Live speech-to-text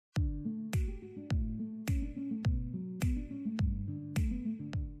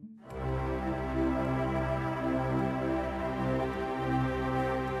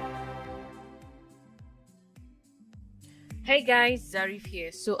Hey guys, Zarife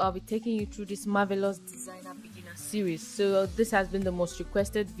here. So I'll be taking you through this marvelous designer beginner series. So this has been the most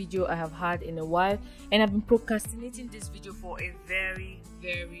requested video I have had in a while, and I've been procrastinating this video for a very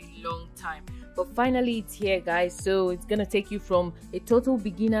long time, but finally it's here, guys. So it's gonna take you from a total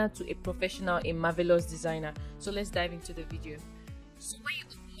beginner to a professional in marvelous designer. So let's dive into the video. So when you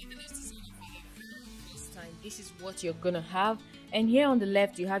open marvelous designer for the very first time, this is what you're gonna have. And here on the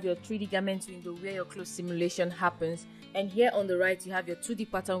left you have your 3D garment window where your clothes simulation happens, and here on the right you have your 2D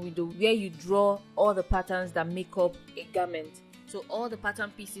pattern window where you draw all the patterns that make up a garment. So all the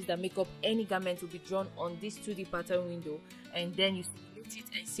pattern pieces that make up any garment will be drawn on this 2D pattern window, and then you simulate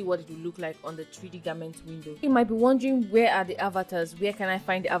it and see what it will look like on the 3D garment window. You might be wondering, where are the avatars? Where can I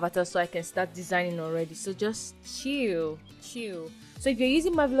find the avatars so I can start designing already? So just chill. So if you're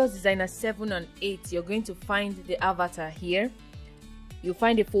using Marvelous Designer 7 and 8, you're going to find the avatar here. You'll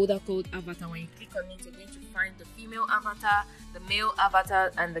find a folder called avatar. When you click on it, you're going to find the female avatar, the male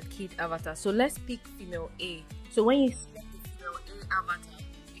avatar, and the kid avatar. So let's pick female A. So when you select the female A avatar,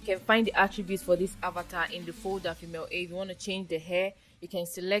 you can find the attributes for this avatar in the folder female A. If you want to change the hair, you can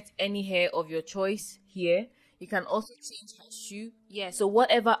select any hair of your choice here. You can also change her shoe. Yeah, so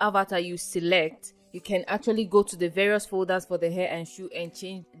whatever avatar you select, you can actually go to the various folders for the hair and shoe and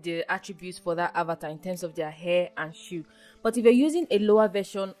change the attributes for that avatar in terms of their hair and shoe. But if you're using a lower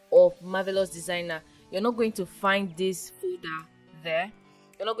version of Marvelous Designer, you're not going to find this folder there.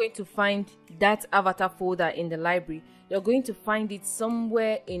 You're not going to find that avatar folder in the library. You're going to find it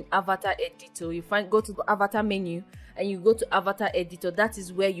somewhere in Avatar Editor. Go to the avatar menu and you go to Avatar Editor. That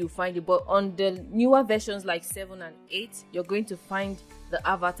is where you find it. But on the newer versions like 7 and 8, you're going to find the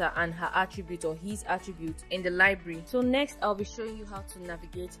avatar and her attribute or his attribute in the library. So next I'll be showing you how to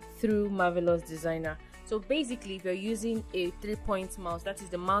navigate through Marvelous Designer. So basically, if you're using a 3-point mouse, that is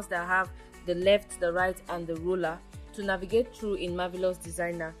the mouse that have the left, the right, and the ruler, to navigate through in Marvelous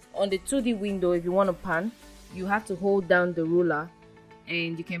Designer, on the 2D window, if you want to pan, you have to hold down the ruler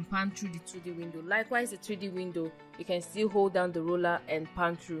and you can pan through the 2D window. Likewise, the 3D window, you can still hold down the ruler and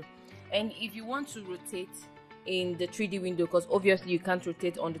pan through. And if you want to rotate in the 3D window, because obviously you can't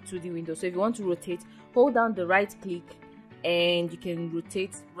rotate on the 2D window, so if you want to rotate, hold down the right click and you can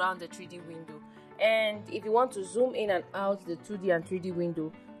rotate around the 3D window. And if you want to zoom in and out the 2D and 3D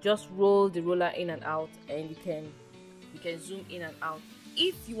window, just roll the ruler in and out and you can zoom in and out.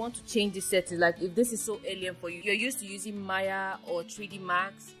 If you want to change the settings, like if this is so alien for you, you're used to using Maya or 3D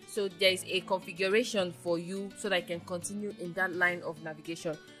Max, so there is a configuration for you so that I can continue in that line of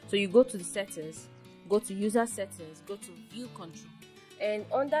navigation. So you go to the settings, go to user settings, go to view control, and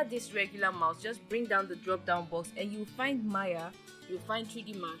under this regular mouse, just bring down the drop down box and you'll find Maya, you'll find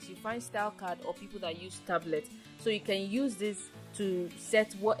 3D Max, you find Style Card, or people that use tablet. So you can use this to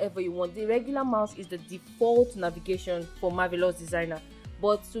set whatever you want. The regular mouse is the default navigation for Marvelous Designer,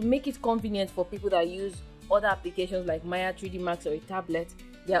 but to make it convenient for people that use other applications like Maya, 3D Max, or a tablet,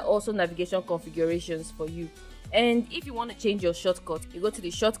 there are also navigation configurations for you. And if you want to change your shortcut, you go to the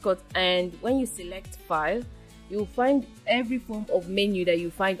shortcut, and when you select file, you'll find every form of menu that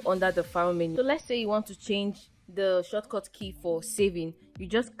you find under the file menu. So let's say you want to change the shortcut key for saving. You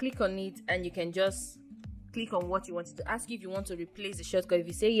just click on it and you can just click on what you want to ask you if you want to replace the shortcut. If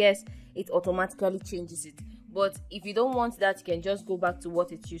you say yes, it automatically changes it. But if you don't want that, you can just go back to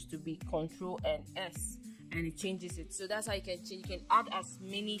what it used to be, Control and S, and it changes it. So that's how you can change. You can add as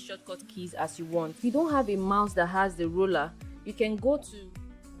many shortcut keys as you want. If you don't have a mouse that has the ruler, you can go to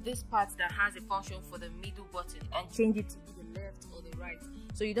this part that has a function for the middle button and change it to be the left or the right.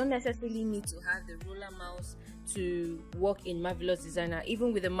 So you don't necessarily need to have the ruler mouse to work in Marvelous Designer.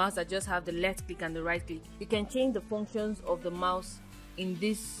 Even with the mouse that just have the left click and the right click, you can change the functions of the mouse in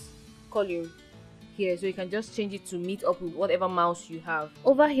this column here, so you can just change it to meet up with whatever mouse you have.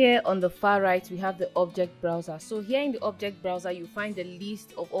 Over here on the far right, we have the object browser. So here in the object browser, you find the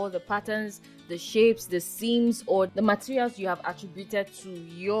list of all the patterns, the shapes, the seams, or the materials you have attributed to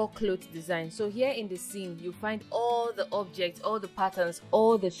your cloth design. So here in the seam, you find all the objects, all the patterns,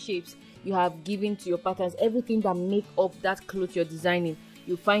 all the shapes you have given to your patterns, everything that make up that cloth you're designing.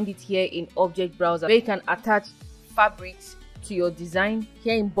 You find it here in object browser, where you can attach fabrics to your design.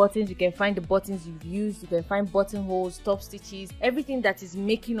 Here in buttons, you can find the buttons you've used, you can find buttonholes, top stitches, everything that is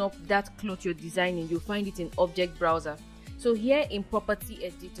making up that cloth you're designing. You'll find it in object browser. So here in property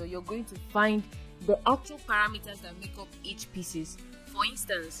editor, you're going to find the actual parameters that make up each pieces. For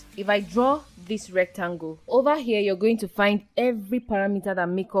instance, if I draw this rectangle, over here you're going to find every parameter that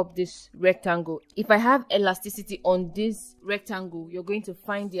make up this rectangle. If I have elasticity on this rectangle, you're going to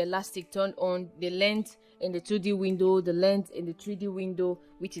find the elastic turned on, the length in the 2D window, the length in the 3D window,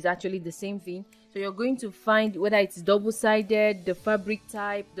 which is actually the same thing. So you're going to find whether it's double-sided, the fabric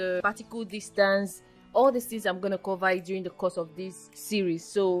type, the particle distance. All these things I'm going to cover during the course of this series,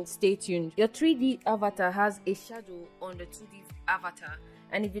 so stay tuned. Your 3D avatar has a shadow on the 2D avatar,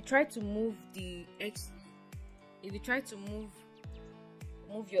 and if you try to move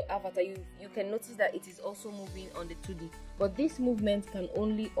move your avatar, you can notice that it is also moving on the 2D, but this movement can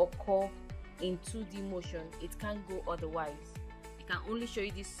only occur in 2D motion. It can't go otherwise. It can only show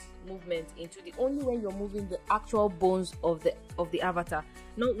you this movement in 2D only when you're moving the actual bones of the avatar,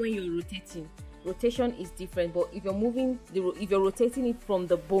 not when you're rotating. Rotation is different, but if you're rotating it from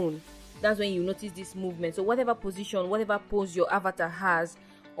the bone, that's when you notice this movement. So whatever position, whatever pose your avatar has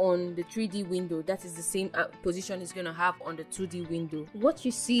on the 3D window, that is the same position it's going to have on the 2D window. What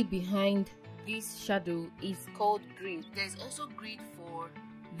you see behind this shadow is called grid. There's also grid for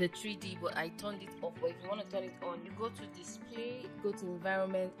the 3D, but I turned it off. But if you want to turn it on, you go to display, go to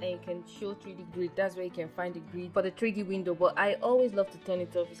environment, and you can show 3D grid. That's where you can find the grid for the 3D window, but I always love to turn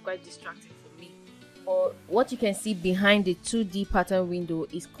it off. It's quite distracting for me. Or what you can see behind the 2D pattern window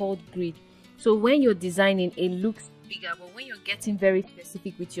is called grid. So when you're designing, it looks bigger, but when you're getting very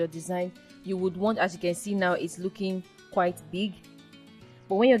specific with your design, you would want, as you can see now, it's looking quite big.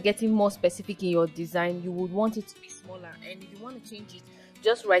 But when you're getting more specific in your design, you would want it to be smaller. And if you want to change it,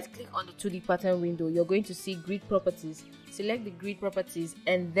 just right click on the 2D pattern window. You're going to see grid properties. Select the grid properties,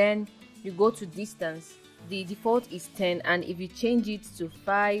 and then you go to distance. The default is 10, and if you change it to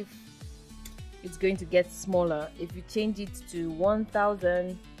 5, it's going to get smaller. If you change it to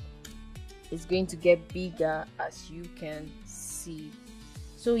 1000, it's going to get bigger, as you can see.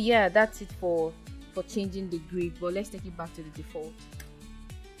 So yeah, that's it for changing the grid, but let's take it back to the default.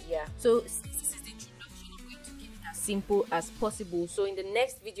 Yeah, so this is the introduction. I'm going to keep it as simple as possible. So in the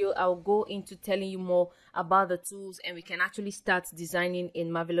next video, I'll go into telling you more about the tools, and we can actually start designing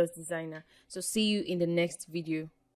in Marvelous Designer. So see you in the next video.